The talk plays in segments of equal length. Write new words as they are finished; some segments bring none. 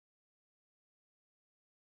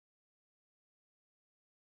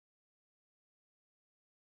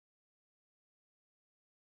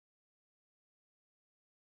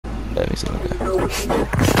me see. Can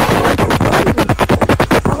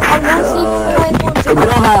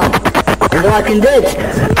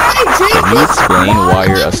you explain why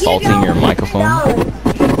you're assaulting your microphone?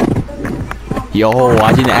 Yo,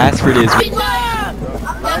 I didn't ask for this.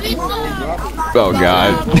 Oh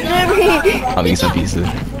god. I'll eat some pizza.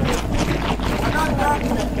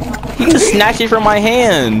 He just snatched it from my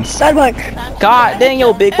hands. God dang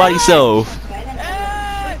your big body self.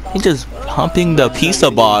 He's just pumping the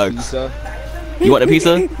pizza box. You want a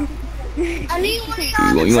pizza? You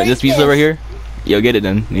want this pizza right here? Yo, get it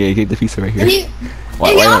then. Yeah, get the pizza right here.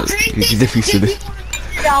 Why not? Get the pizza then.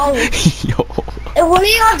 Yo. If one of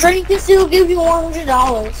y'all drink this, it'll give you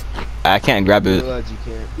 $100. I can't grab it.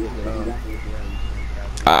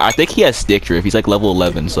 I think he has stick drift. He's like level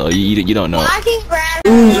 11, so you don't know. I can grab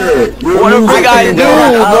it. What if I gotta do,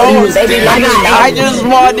 bro? I just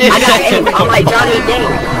want it. I'm like Johnny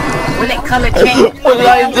Depp. When it come to change, What did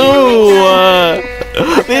I do?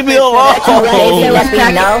 Leave me alone.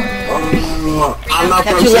 I'm not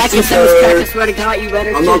from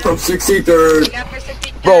 63rd. I'm not from 63rd.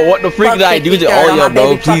 Bro, what the freak did I do to all y'all,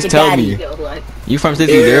 bro? Please tell me. You from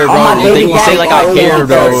 63rd, bro? You think you say like I care,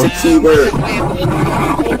 bro?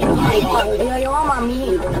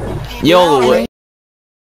 Yo, what?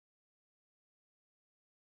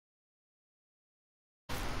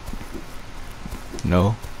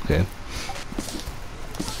 No? Okay.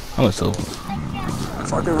 I'm a soul.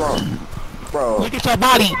 Fucking wrong. Bro. Look at your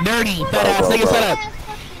body, dirty, fat ass nigga, shut up.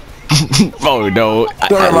 Oh no.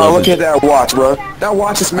 Look at that watch, bro. That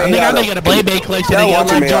watch is made I out know of... you got a Blade Bay collection. That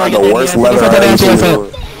watch is made out of the worst leather I've ever seen.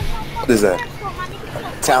 What is that?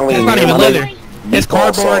 Italian. It's not even leather. It's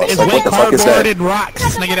cardboard, it's wet cardboard and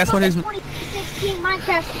rocks. Nigga, that's what it is.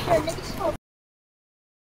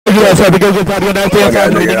 Bro,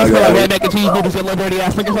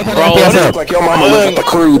 like your mama lives at the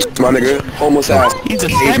cruise, my nigga. Homeless ass. He's a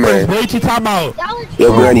snapper. What you talking about?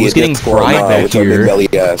 Yo, granny who's getting fried back here?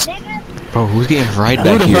 Bro, who's getting fried back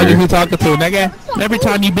Who the here? fuck are you talking to, nigga? Every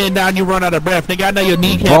time you bend down, you run out of breath. Nigga, I know your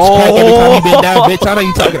kneecaps crack every time you bend down, bitch. I know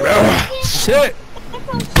you talking about. Shit.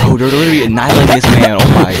 Bro, they're literally annihilating this man. Oh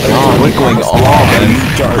my god, what's going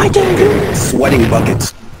on? Sweating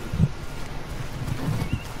buckets.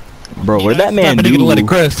 Bro, what did that man do? Let it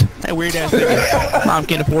crust. That weird ass nigga. Mom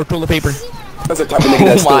can't afford toilet paper. That's the type of nigga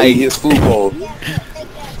that still eat his food bowl. Your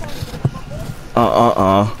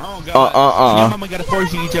mama gotta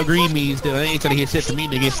force you to eat your green beans, dude. I ain't trying to hear shit from me,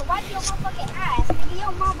 nigga.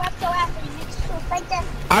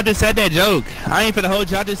 I just said that joke. I ain't finna hold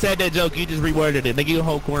you. I just said that joke. You just reworded it. Nigga, you a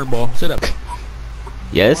whole cornball. Shut up.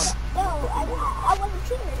 Yes?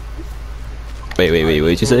 Wait,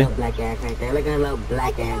 what'd you say? Black ass right there. Look at that little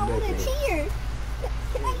black ass.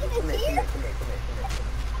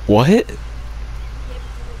 What? A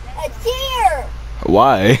cheer!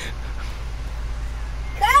 Why?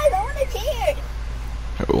 Guys, I want a cheer!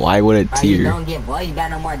 Why would a You tear? don't get boy, you got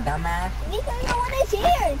no more dumbass. Because I want a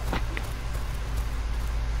cheer!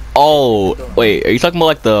 Oh, wait, are you talking about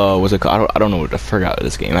like the, what's it called? I don't know what I forgot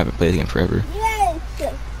this game. I haven't played this game forever. Yes!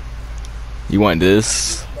 You want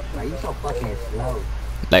this? Bro, you so fucking slow.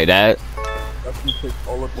 Like that?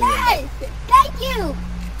 Yes! Thank you!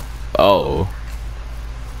 Oh.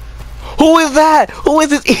 Who is that? Who is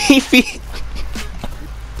this Eevee?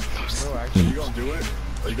 No, actually, you gonna do it?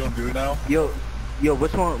 Are you gonna do it now? Yo,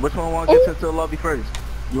 which one want to get sent to the lobby first?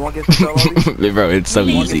 You want to get sent to the lobby? Bro, it's so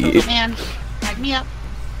easy. Man, back me up.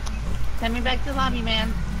 Send me back to the lobby,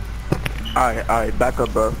 man. Alright, back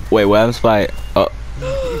up, bro. Wait, what happens if I...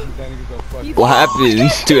 what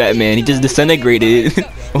happened to that man? He just disintegrated.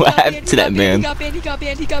 What happened to that man? He got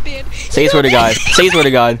banned. Say swear to God. Say swear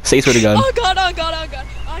to God. Say swear to God. Oh god. I got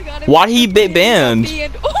him. Why'd he get banned?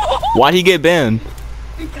 Why'd he get banned?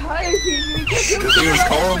 Because he was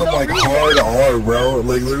calling them like hard R, bro.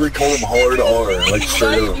 Like literally calling him hard R, like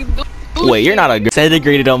straight up. Wait, you're not a good.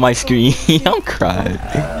 Disintegrated on my screen. I'm crying.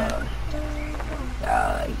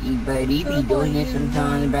 You be doing this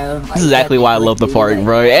sometimes, bro. This is exactly why I love the park,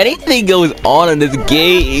 bro. Anything goes on in this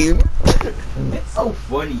game. It's so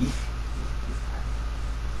funny.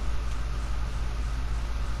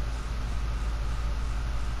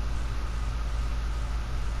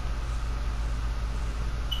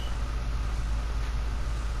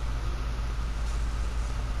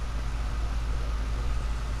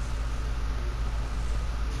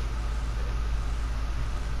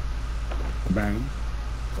 Bang.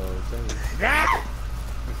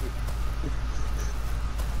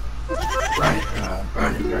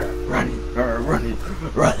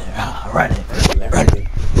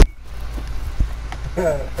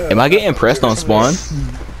 Am I getting pressed on spawn?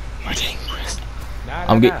 I'm getting pressed.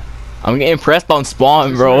 I'm I'm getting pressed on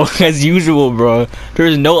spawn, bro. As usual, bro.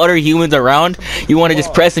 There's no other humans around. You want to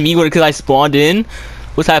just press me because I spawned in?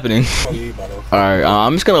 What's happening? Alright,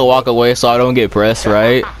 I'm just gonna walk away so I don't get pressed,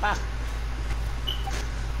 right?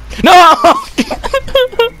 No!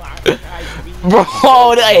 Bro,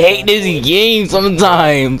 I hate this game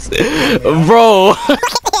sometimes. Bro.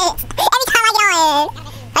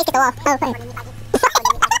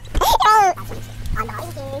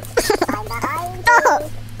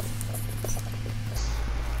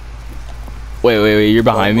 Wait, you're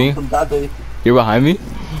behind me? You're behind me?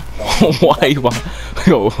 Why are you behind?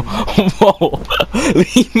 Yo, whoa,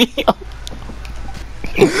 leave me alone.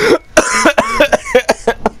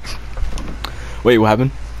 Wait, what happened?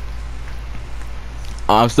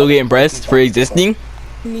 I'm still getting pressed for existing?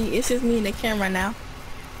 It's just me and the camera now.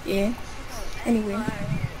 Yeah. Anyway,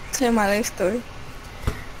 tell my life story.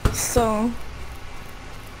 So,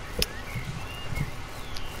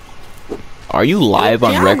 are you live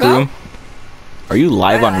on Rec Room? Are you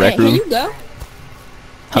live on Rec Room? Can you go?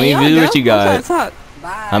 How many viewers you got?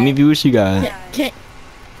 How many viewers you got?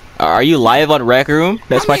 Are you live on Rec Room?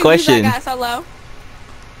 That's my question. I got solo.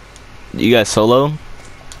 You got solo?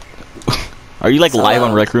 Are you like live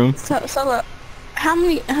on Rec Room? Solo. How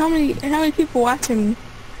many people watching me?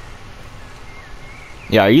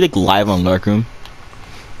 Yeah, are you like live on Rec Room?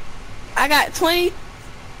 I got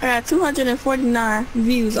 249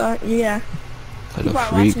 views. Yeah. People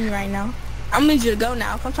are watching me right now. I'm gonna need you to go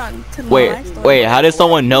now. I'm trying to tell my life story. Wait, how does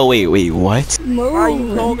someone know? Wait, what? Move. Why are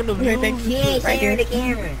you talking to me? Right here the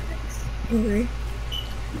camera.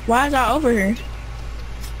 Why is y'all over here?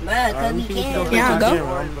 Yeah, go.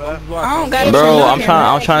 I don't got. Bro, I'm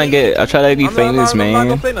trying to be famous,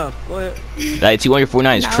 man. Like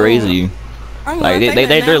 249 is crazy. Like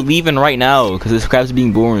they're leaving right now because this crap's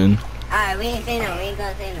being boring. Alright, we ain't say no. We ain't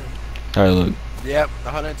gonna say no. Alright, look. Yep,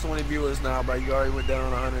 120 viewers now, bro. You already went down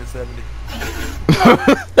on 170.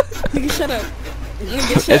 Nigga, shut up.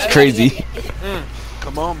 That's crazy.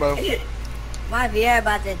 Come on, bro. My VR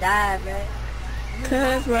about to die, bro.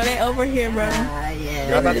 Cuz, bro, they over here, bro. Yeah.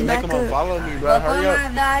 Y'all about to make them unfollow me, bro. Hurry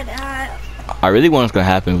up. I really want what's gonna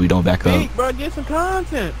happen if we don't back up. Hey, bro, get some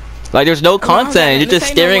content. Like, there's no content. You're just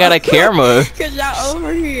staring at a camera. Cause y'all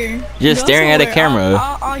over here. You're just staring at a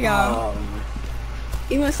camera. All y'all.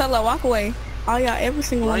 Even Solo, walk away. All y'all, every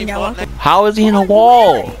single one of y'all walk away. How is he in a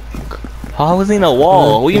wall? How is he in a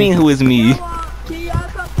wall? What do you mean, who is me? Can y'all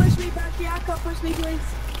come push me back? Can y'all come push me, please?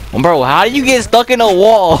 Bro, how do you get stuck in a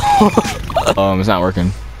wall? It's not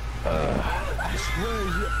working.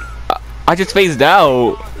 I just phased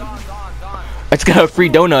out. I just got a free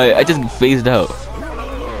donut. I just phased out.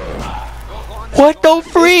 What the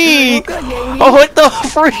freak? Oh, what the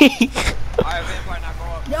freak?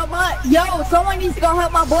 Yo, someone needs to go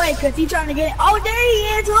help my boy because he's trying to get it. Oh, there he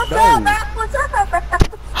is. What's up, bro? What's up, bro?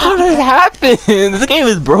 How did it happen? This game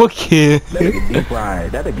is broken.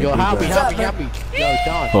 Yo, happy. Yo,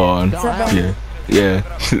 Don. Hold on. Yeah.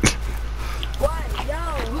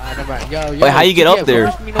 Yo, wait, how you get up there?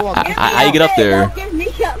 How you get up there?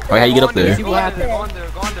 Wait, how you get up there? Go on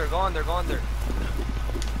there.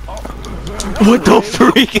 What the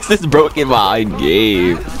freak is this broken behind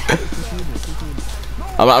game?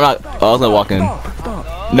 I'm not. I was gonna walk in.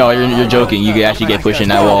 No, you're joking. You can actually get pushed in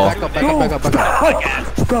that wall.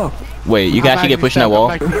 Wait, you can actually get pushed in that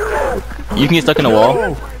wall? You can get stuck in the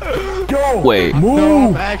wall? Wait.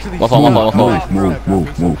 Move. My fault. Move.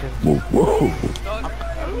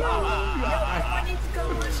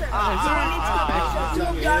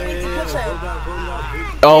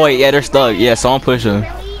 Oh wait, yeah, they're stuck. Yeah, someone push them.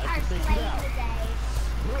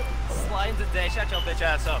 Shut your bitch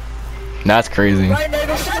ass up. That's crazy. Right,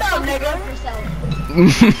 nigga, shut up, nigga.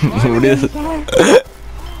 What is it?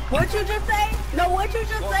 What you just say? No, what you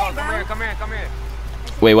just say, bro? Come here.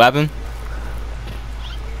 Wait, what happened?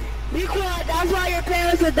 Be quiet. That's why your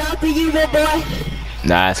parents adopted you, little boy.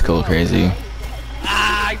 Nah, that's cool, crazy.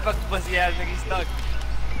 Ah, you fucking pussy ass nigga, he's stuck.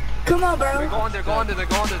 Come on, bro. Go under there.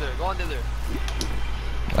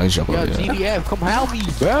 I jump over there. GDF, come help me,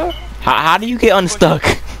 bro. How do you get unstuck?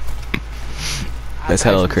 That's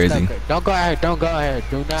hella crazy. Don't go ahead. Do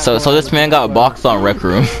not. So this man got boxed on Rec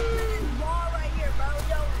Room.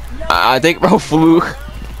 I think bro flew.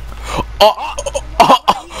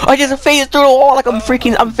 I just phased through the wall like I'm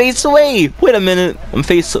phased away. Wait a minute. I'm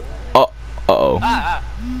phased. Uh-oh.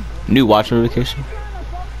 New watch notification.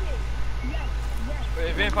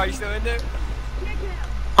 Wait, Vampire, you still in there?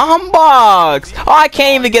 I'm boxed. Oh, I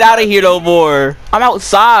can't even get out of here no more. I'm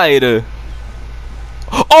outside.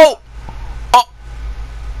 Oh.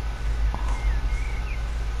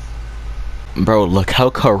 Bro, look how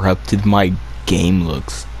corrupted my game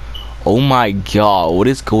looks. Oh my god, what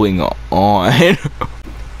is going on?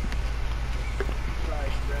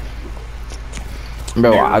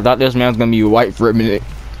 Bro, I thought this man's gonna be white for a minute.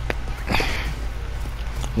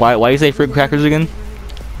 Why you say fruit crackers again?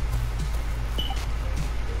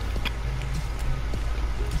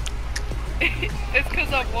 It's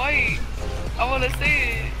cause I'm white. I wanna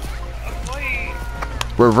say it. I'm white.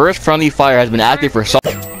 Reverse friendly fire has been active for so